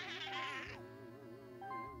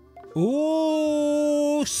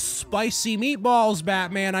 Ooh, spicy meatballs,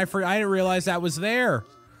 Batman. I didn't realize that was there.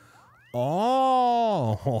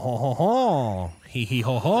 Oh, ho, ho, ho, ho. Hee, hee,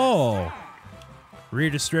 ho, ho.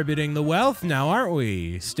 Redistributing the wealth now, aren't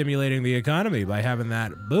we? Stimulating the economy by having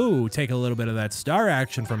that boo take a little bit of that star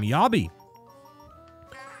action from Yobby.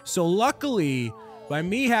 So luckily, by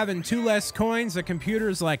me having 2 less coins, the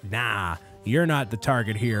computer's like, nah, you're not the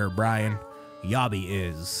target here, Brian. Yobby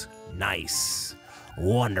is. Nice.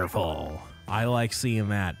 Wonderful. I like seeing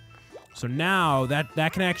that. So now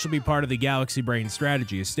that can actually be part of the Galaxy Brain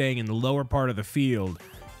strategy, is staying in the lower part of the field,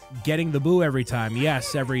 getting the boo every time.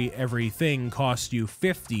 Yes, everything costs you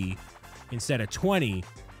 50 instead of 20,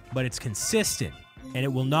 but it's consistent and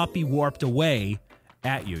it will not be warped away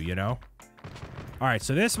at you, you know? All right,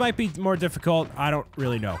 so this might be more difficult. I don't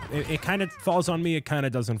really know. It kind of falls on me. It kind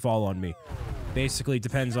of doesn't fall on me. Basically, it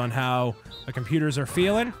depends on how the computers are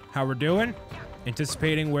feeling, how we're doing.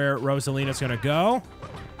 Anticipating where Rosalina's gonna go.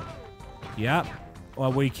 Yep.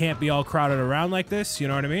 Well, we can't be all crowded around like this, you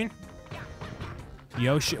know what I mean?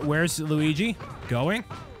 Yoshi, where's Luigi going?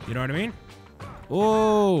 You know what I mean?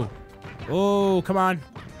 Oh, oh, come on.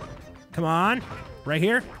 Come on. Right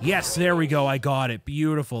here? Yes, there we go. I got it.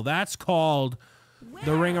 Beautiful. That's called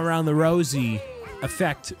the ring around the rosy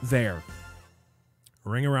effect there.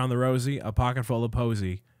 Ring around the rosy, a pocket full of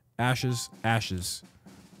posy. Ashes, ashes.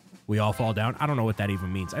 We all fall down. I don't know what that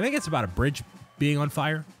even means. I think it's about a bridge being on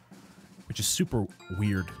fire, which is super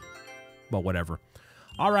weird, but whatever.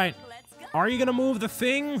 All right. Are you going to move the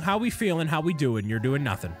thing? How we feeling? How we doing? You're doing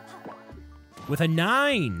nothing. With a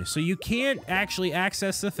 9, so you can't actually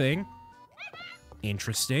access the thing.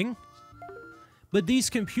 Interesting. But these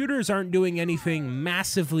computers aren't doing anything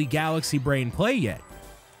massively Galaxy Brain play yet.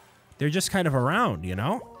 They're just kind of around, you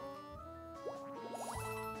know?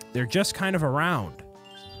 They're just kind of around.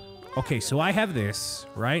 Okay, so I have this,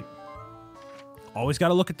 right? Always got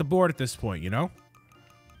to look at the board at this point, you know?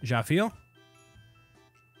 Jafil?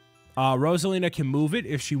 Rosalina can move it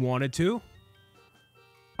if she wanted to.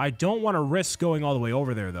 I don't want to risk going all the way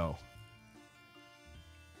over there, though.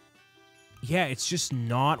 Yeah, it's just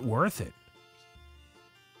not worth it.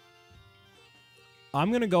 I'm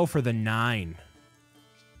going to go for the 9.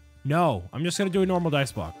 No, I'm just going to do a normal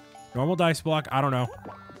dice block. Normal dice block, I don't know.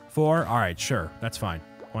 4, all right, sure, that's fine.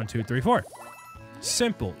 1, 2, 3, 4.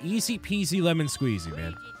 Simple, easy peasy lemon squeezy,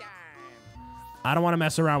 man. I don't want to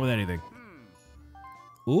mess around with anything.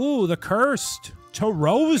 Ooh, the cursed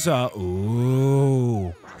Tarosa.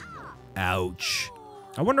 Ooh. Ouch.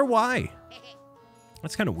 I wonder why.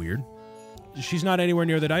 That's kind of weird. She's not anywhere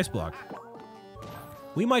near the dice block.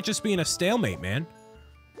 We might just be in a stalemate, man.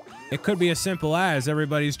 It could be as simple as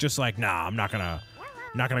everybody's just like, nah, I'm not gonna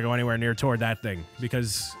go anywhere near toward that thing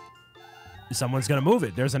because someone's gonna move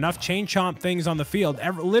it. There's enough chain chomp things on the field.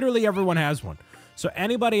 Literally everyone has one. So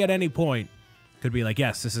anybody at any point could be like,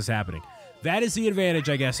 yes, this is happening. That is the advantage,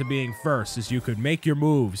 I guess, of being first, is you could make your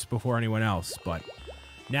moves before anyone else. But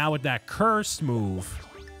now with that cursed move,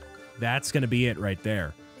 that's gonna be it right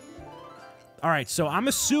there. All right, so I'm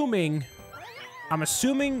assuming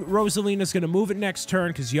Rosalina's gonna move it next turn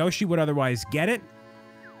because Yoshi would otherwise get it.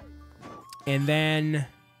 And then,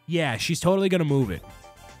 yeah, she's totally gonna move it.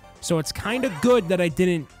 So it's kind of good that I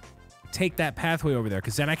didn't take that pathway over there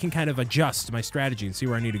because then I can kind of adjust my strategy and see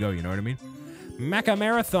where I need to go, you know what I mean? Mecha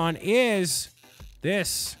Marathon is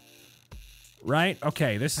this, right?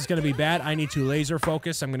 Okay, this is gonna be bad. I need to laser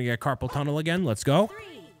focus. I'm gonna get carpal tunnel again. Let's go.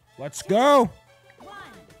 Let's go.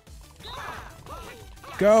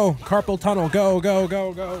 Go, carpal tunnel, go, go,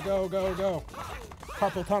 go, go, go, go, go.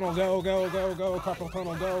 Carpal tunnel, go, go, go, go, carpal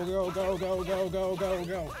tunnel, go, go, go, go, go, go, go,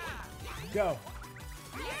 go. Go.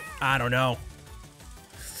 I don't know.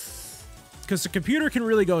 because the computer can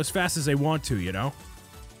really go as fast as they want to, you know?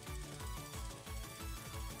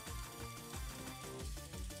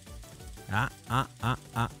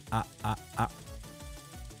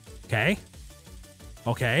 Okay.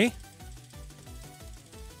 Okay.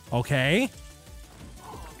 Okay.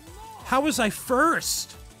 How was I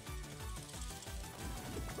first?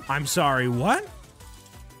 I'm sorry, what?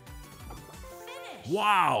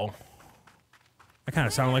 Wow. I kind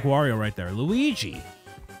of sounded like Wario right there. Luigi.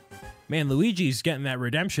 Man, Luigi's getting that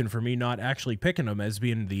redemption for me not actually picking him as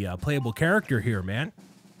being the playable character here, man.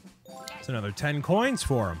 It's another 10 coins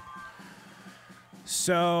for him.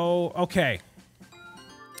 So, okay.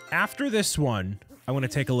 After this one, I want to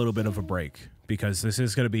take a little bit of a break because this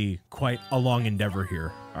is going to be quite a long endeavor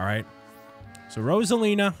here, all right? So,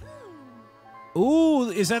 Rosalina. Ooh,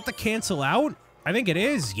 is that the cancel out? I think it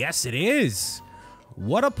is. Yes, it is.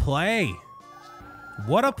 What a play.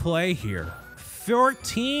 What a play here.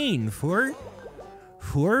 14. 14?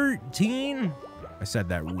 I said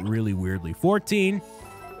that really weirdly. 14.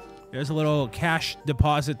 There's a little cash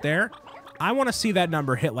deposit there. I want to see that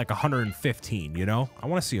number hit like 115, you know? I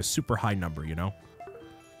want to see a super high number, you know?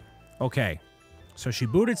 Okay. So she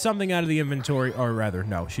booted something out of the inventory, or rather,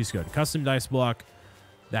 no, she's good. Custom dice block.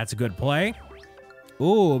 That's a good play.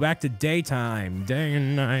 Ooh, back to daytime. Day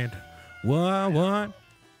and night. What?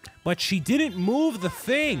 But she didn't move the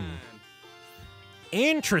thing.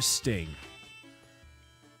 Interesting.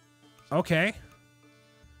 Okay.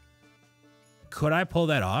 Could I pull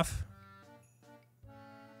that off?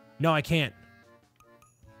 No, I can't.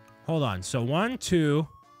 Hold on. So 1, 2.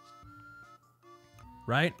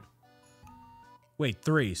 Right? Wait,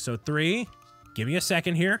 3. So 3. Give me a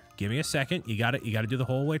second here. Give me a second. You got to do the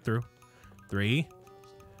whole way through. 3,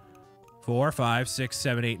 4, 5, 6,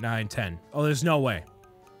 7, 8, 9, 10. Oh, there's no way.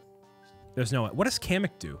 There's no way. What does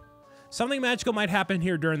Kamek do? Something magical might happen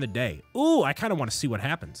here during the day. Ooh, I kind of want to see what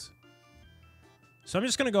happens. So I'm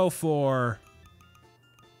just going to go for...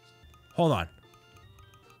 Hold on.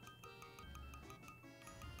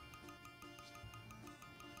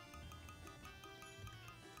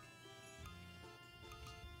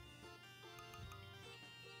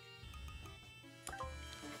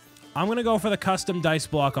 I'm going to go for the custom dice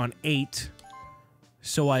block on 8.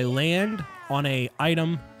 So I land on a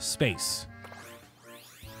item space.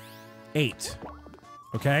 8.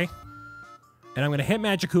 Okay? And I'm going to hit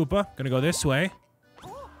Magic Koopa. Going to go this way.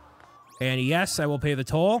 And yes, I will pay the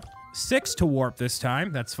toll. 6 to warp this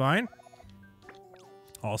time. That's fine.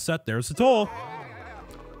 All set. There's the toll.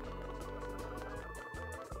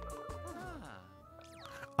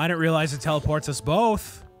 I didn't realize it teleports us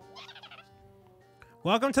both.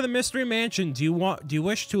 Welcome to the Mystery Mansion. Do you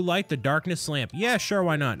wish to light the darkness lamp? Yeah, sure,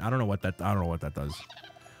 why not? I don't know what that does.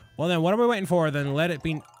 Well then, what are we waiting for? Then let it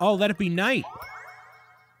be night.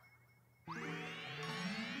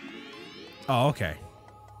 Oh, okay.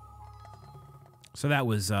 So that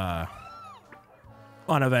was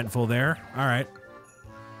uneventful there. All right.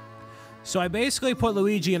 So I basically put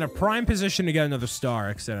Luigi in a prime position to get another star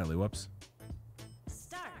accidentally. Whoops.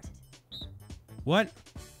 Start. What?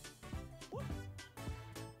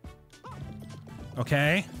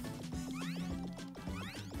 Okay.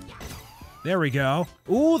 There we go.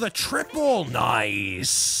 Ooh, the triple.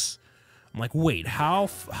 Nice. I'm like, wait, how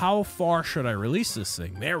far should I release this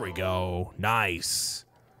thing? There we go. Nice.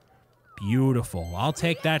 Beautiful. I'll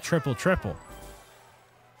take that triple.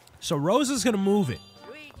 So Rosa's going to move it.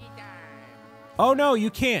 Oh, no, you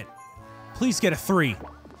can't. Please get a 3.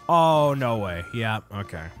 Oh, no way. Yeah,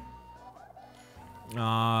 okay.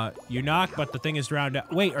 You knock, but the thing is drowned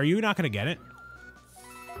out. Wait, are you not going to get it?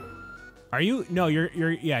 Are you? No, you're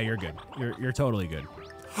good. You're totally good.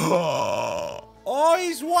 Oh,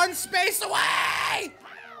 he's one space away!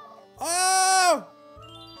 Oh!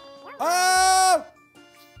 Oh!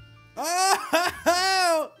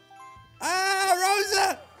 Oh! Oh,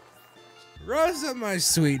 Rosa! Rosa, my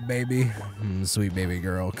sweet baby. Sweet baby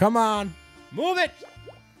girl. Come on. Move it!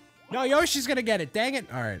 No, Yoshi's gonna get it. Dang it.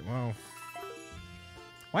 All right, well.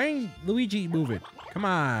 Why didn't Luigi move it? Come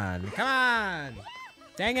on. Come on.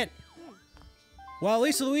 Dang it. Well, at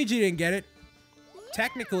least Luigi didn't get it.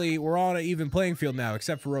 Technically, we're all on an even playing field now,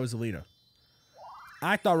 except for Rosalina.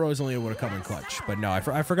 I thought Rosalina would have come in clutch, but no, I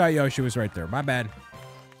forgot Yoshi was right there. My bad.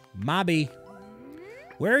 Mobby.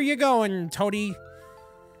 Where are you going, Toadie?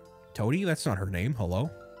 Toadie? That's not her name.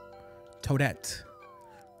 Hello? Toadette.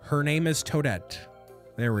 Her name is Toadette.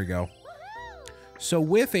 There we go. So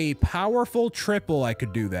with a powerful triple, I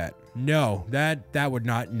could do that. No, that would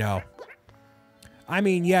not, no. I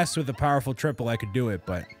mean, yes, with a powerful triple, I could do it,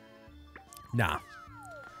 but nah.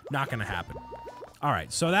 Not gonna happen. All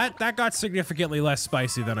right, so that got significantly less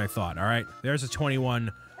spicy than I thought, all right? There's a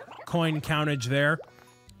 21 coin countage there.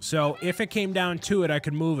 So if it came down to it, I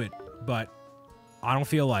could move it, but I don't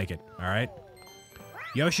feel like it, all right?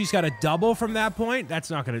 Yoshi's got a double from that point. That's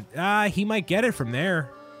not gonna... he might get it from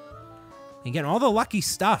there. Again, all the lucky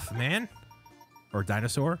stuff, man. Or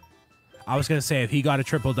dinosaur. I was gonna say if he got a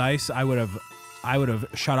triple dice, I would have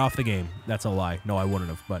shut off the game. That's a lie. No, I wouldn't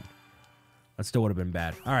have, but that still would have been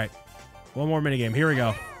bad. All right, one more minigame. Here we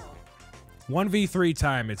go. 1v3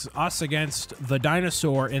 time. It's us against the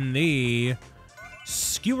dinosaur in the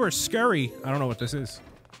Skewer Scurry. I don't know what this is.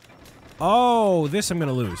 Oh, this I'm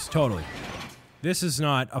gonna lose. Totally. This is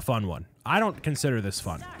not a fun one. I don't consider this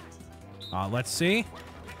fun. Let's see.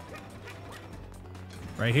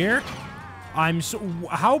 Right here.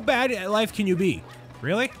 How bad at life can you be?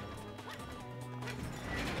 Really?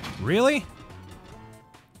 Really?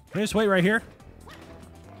 Can I just wait right here?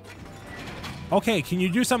 Okay, can you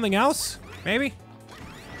do something else? Maybe?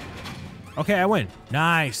 Okay, I win.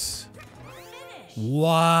 Nice.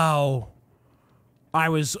 Wow. I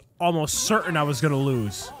was almost certain I was going to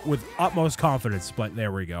lose with utmost confidence, but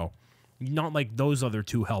there we go. Not like those other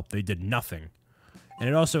two helped. They did nothing. And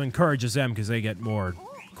it also encourages them because they get more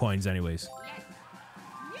coins anyways.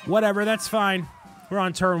 Whatever, that's fine. We're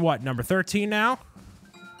on turn, what, number 13 now?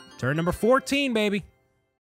 Turn number 14, baby.